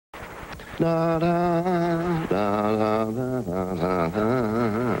Da da da da da da da da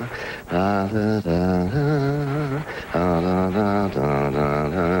da da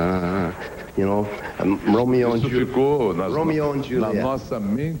da. You know, Romeo and Isso Juliet. ficou Romeo and na Juliet. nossa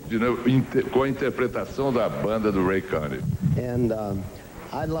mente, né, com a interpretação da banda do Ray Conniff. And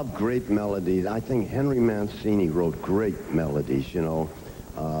I love great melodies. I think Henry Mancini wrote great melodies, you know.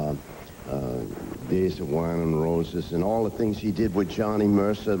 Days of Wine and Roses and all the things he did with Johnny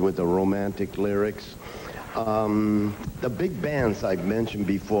Mercer with the romantic lyrics. The big bands I've mentioned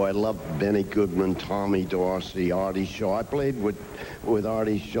before, I love Benny Goodman, Tommy Dorsey, Artie Shaw. I played with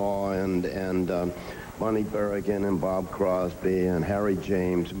Artie Shaw and Bonnie Berrigan and Bob Crosby and Harry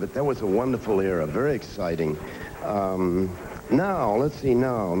James. But that was a wonderful era, very exciting. Now, let's see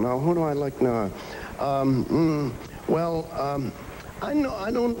now. Now, who do I like now? I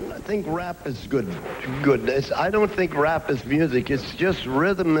don't think rap is good. I don't think rap is music. It's just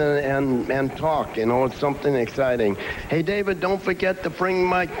rhythm and talk. You know, it's something exciting. Hey, David, don't forget to bring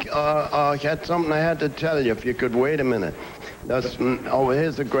Mike. I had something I had to tell you. If you could wait a minute.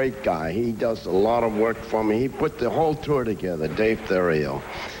 Here's a great guy. He does a lot of work for me. He put the whole tour together. Dave Theriot.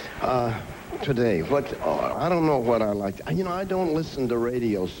 Today, I don't know what I like. You know, I don't listen to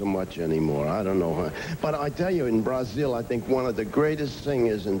radio so much anymore. I don't know. But I tell you, in Brazil, I think one of the greatest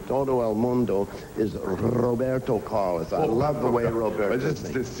singers in todo el mundo is Roberto Carlos. I love the way Roberto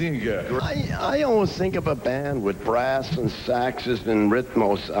sings. The singer. I always think of a band with brass and saxes and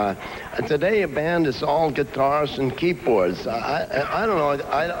rhythmos. Today, a band is all guitars and keyboards. I don't know.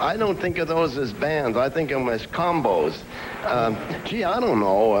 I don't think of those as bands. I think of them as combos. I don't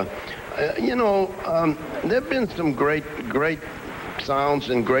know. There have been some great sounds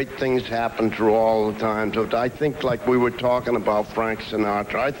and great things happen through all the time. So I think, like we were talking about Frank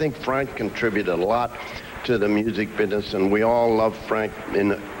Sinatra, I think Frank contributed a lot to the music business, and we all love Frank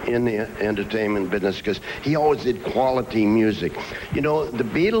in the entertainment business because he always did quality music. You know, the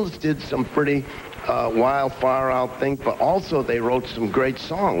Beatles did some pretty wild, far-out things, but also they wrote some great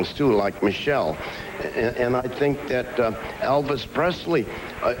songs, too, like Michelle. And I think that Elvis Presley,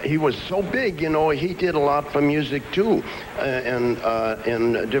 he was so big, you know, he did a lot for music, too, in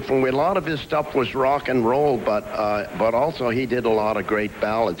a different way. A lot of his stuff was rock and roll, but also he did a lot of great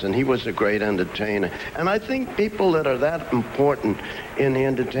ballads, and he was a great entertainer. And I think people that are that important in the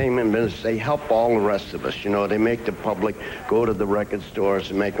entertainment business, they help all the rest of us. You know, they make the public go to the record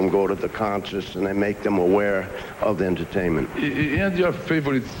stores and make them go to the concerts, and they make them aware of the entertainment. And your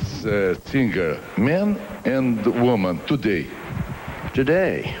favorite singer, man and woman, today?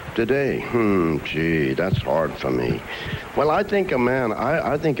 Today, gee, that's hard for me. Well, I think a man,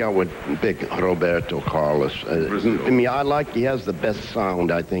 I think I would pick Roberto Carlos. He has the best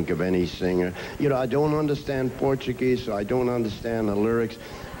sound, I think, of any singer. You know, I don't understand Portuguese, so I don't understand the lyrics,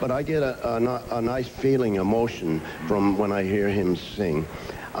 but I get a nice feeling, emotion from when I hear him sing.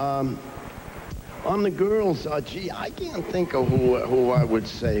 On the girls, I can't think of who I would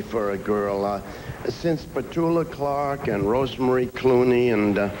say for a girl. Since Petula Clark and Rosemary Clooney,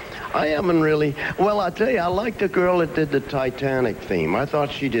 and I haven't really... Well, I'll tell you, I like the girl that did the Titanic theme. I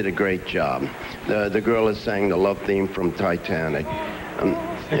thought she did a great job. The girl that sang the love theme from Titanic.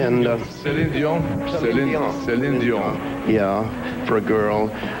 Celine Dion. Yeah, for a girl.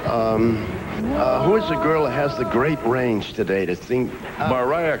 Who is the girl that has the great range today to sing?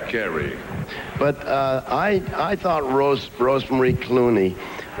 Mariah Carey. But I thought Rosemary Clooney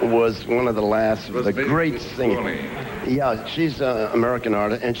was one of the last of the great singers. Yeah, she's an American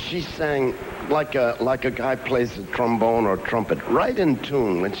artist, and she sang like a guy plays a trombone or trumpet, right in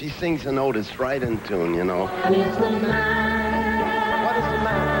tune. When she sings a note, it's right in tune, you know.